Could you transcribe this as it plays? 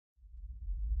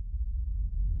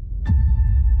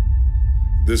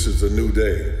This is a new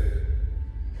day.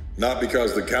 Not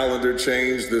because the calendar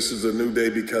changed, this is a new day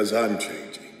because I'm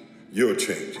changing. You're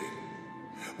changing.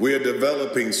 We are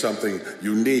developing something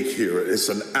unique here. It's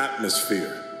an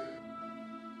atmosphere.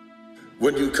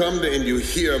 When you come to and you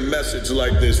hear a message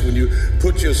like this, when you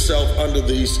put yourself under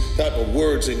these type of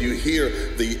words and you hear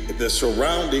the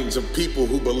surroundings of people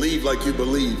who believe like you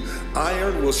believe,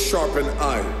 iron will sharpen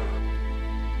iron.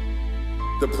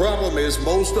 The problem is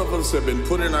most of us have been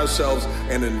putting ourselves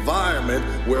in an environment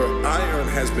where iron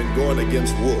has been going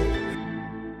against wood.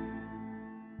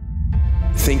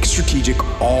 Think strategic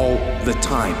all the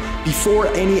time. Before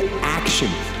any action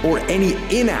or any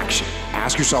inaction,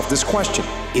 ask yourself this question: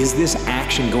 is this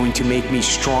action going to make me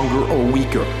stronger or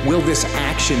weaker? Will this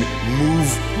action move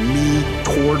me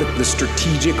toward the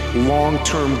strategic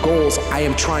long-term goals I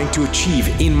am trying to achieve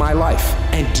in my life?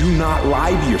 And do not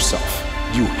lie to yourself.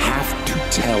 You have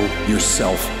to tell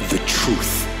yourself the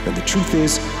truth. And the truth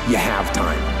is, you have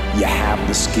time. You have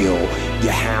the skill, you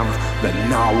have the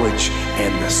knowledge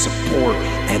and the support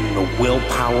and the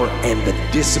willpower and the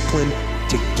discipline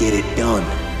to get it done.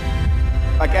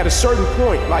 Like at a certain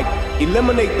point, like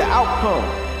eliminate the outcome.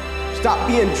 Stop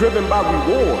being driven by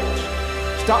rewards.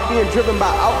 Stop being driven by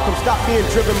outcomes. Stop being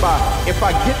driven by, if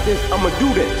I get this, I'm gonna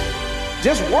do this.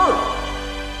 Just work.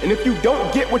 And if you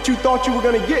don't get what you thought you were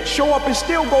gonna get, show up and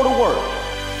still go to work.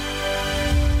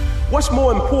 What's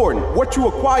more important, what you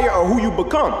acquire or who you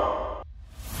become?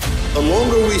 The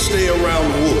longer we stay around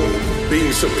wood,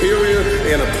 being superior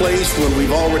in a place when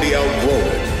we've already outgrown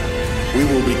it, we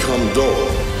will become dull.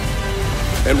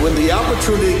 And when the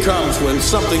opportunity comes, when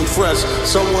something fresh,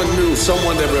 someone new,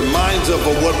 someone that reminds us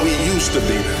of what we used to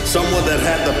be, someone that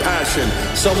had the passion,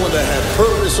 someone that had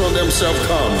purpose on themselves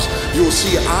comes, you'll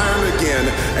see iron again,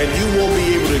 and you won't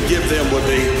be able to give them what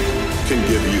they can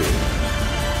give you.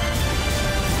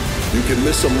 You can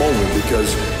miss a moment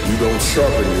because you don't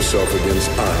sharpen yourself against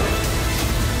iron.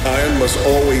 Iron must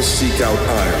always seek out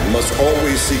iron, must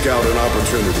always seek out an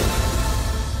opportunity.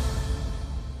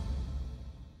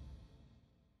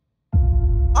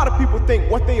 A lot of people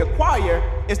think what they acquire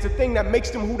is the thing that makes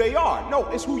them who they are. No,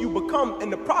 it's who you become in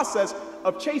the process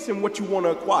of chasing what you want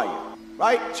to acquire,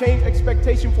 right? Change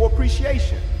expectation for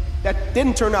appreciation. That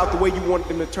didn't turn out the way you wanted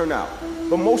them to turn out.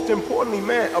 But most importantly,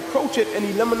 man, approach it and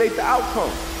eliminate the outcome.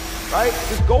 Right?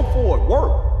 Just go for it.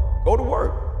 Work. Go to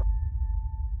work.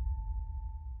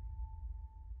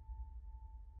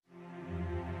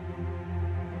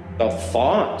 The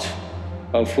thought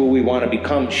of who we want to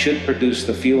become should produce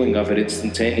the feeling of it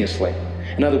instantaneously.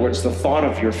 In other words, the thought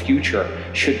of your future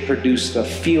should produce the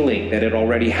feeling that it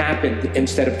already happened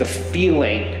instead of the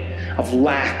feeling of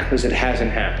lack because it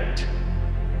hasn't happened.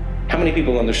 How many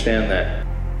people understand that?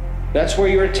 That's where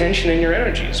your attention and your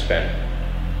energy is spent.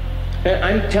 And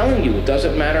I'm telling you, it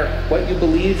doesn't matter what you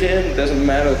believe in, it doesn't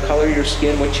matter the color of your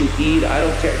skin, what you eat, I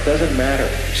don't care, it doesn't matter.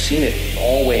 I've seen it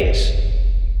always.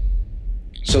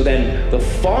 So then, the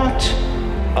thought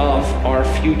of our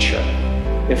future,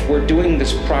 if we're doing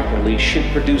this properly,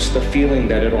 should produce the feeling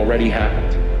that it already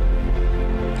happened.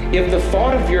 If the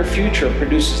thought of your future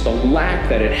produces the lack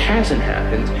that it hasn't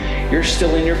happened, you're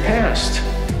still in your past,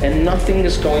 and nothing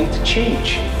is going to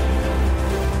change.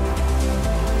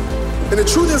 And the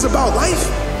truth is about life,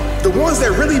 the ones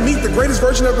that really meet the greatest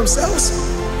version of themselves,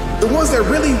 the ones that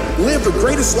really live the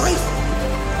greatest life,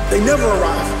 they never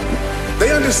arrive.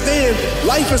 They understand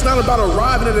life is not about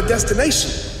arriving at a destination.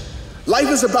 Life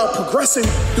is about progressing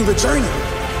through the journey.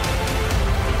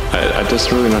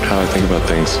 That's really not how I think about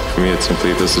things. For me, it's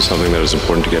simply this is something that is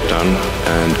important to get done,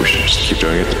 and we should just keep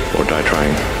doing it or die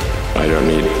trying. I don't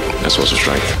need a source of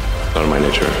strength. Not in my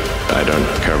nature. I don't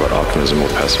care about optimism or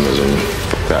pessimism.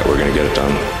 Fuck that, we're gonna get it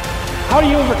done. How do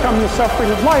you overcome the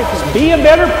suffering of life? Is be a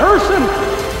better person.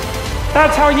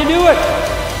 That's how you do it.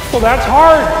 Well, that's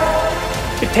hard.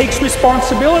 It takes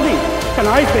responsibility. And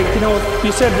I think, you know, if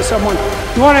you said to someone,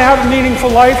 you want to have a meaningful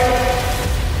life?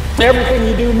 Everything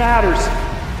you do matters.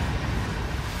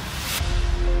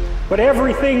 But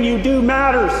everything you do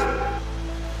matters.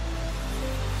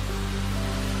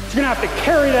 You're gonna have to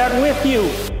carry that with you.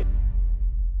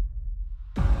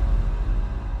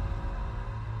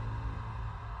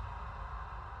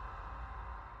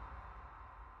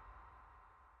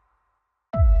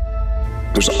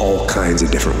 There's all kinds of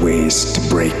different ways to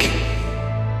break.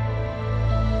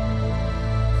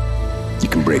 You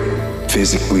can break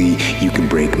physically, you can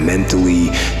break mentally,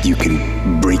 you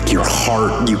can break your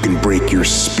heart, you can break your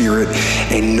spirit,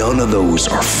 and none of those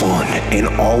are fun, and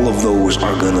all of those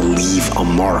are gonna leave a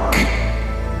mark.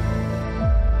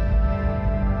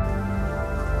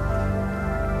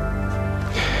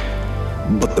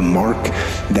 But the mark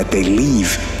that they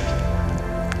leave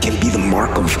can be the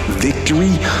mark of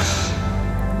victory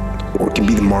or it can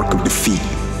be the mark of defeat.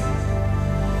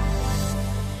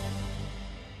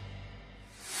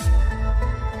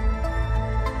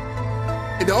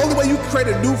 And the only way you can create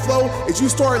a new flow is you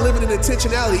start living in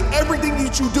intentionality. Everything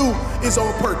that you do is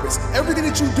on purpose. Everything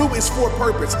that you do is for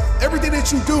purpose. Everything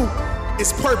that you do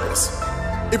is purpose.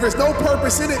 If there's no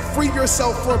purpose in it, free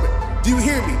yourself from it. Do you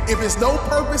hear me? If there's no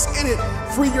purpose in it,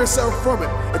 free yourself from it.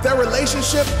 If that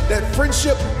relationship, that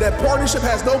friendship, that partnership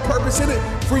has no purpose in it,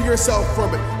 free yourself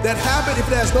from it. That habit, if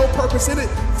it has no purpose in it,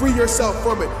 free yourself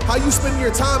from it. How you spend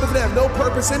your time, if it has no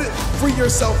purpose in it, free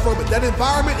yourself from it. That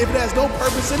environment, if it has no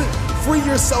purpose in it, free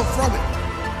yourself from it.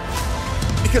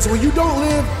 Because when you don't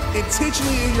live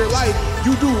intentionally in your life,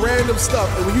 you do random stuff.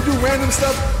 And when you do random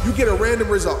stuff, you get a random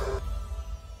result.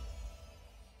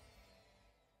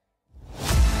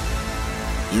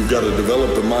 You've got to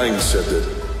develop the mindset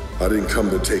that I didn't come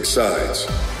to take sides.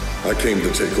 I came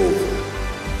to take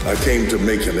over. I came to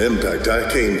make an impact. I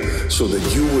came so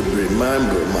that you would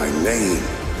remember my name.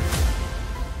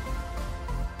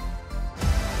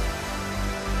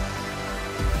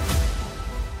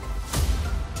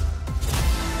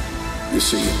 You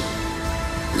see,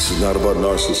 this is not about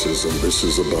narcissism. This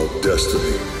is about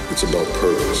destiny. It's about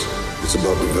purpose. It's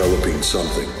about developing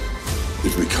something.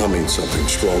 It's becoming something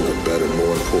stronger, better,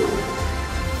 more important.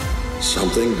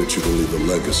 Something that you can leave a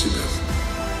legacy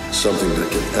with. Something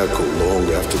that can echo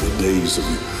long after the days of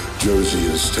your jersey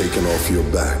is taken off your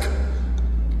back.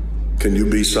 Can you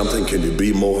be something? Can you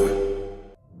be more?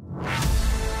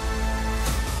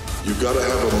 You gotta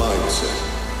have a mindset.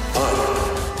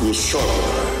 Iron will sharpen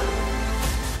iron.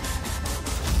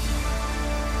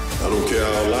 I don't care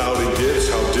how loud it gets,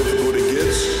 how difficult it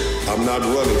gets. I'm not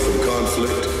running from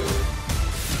conflict.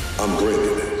 I'm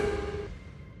bringing it.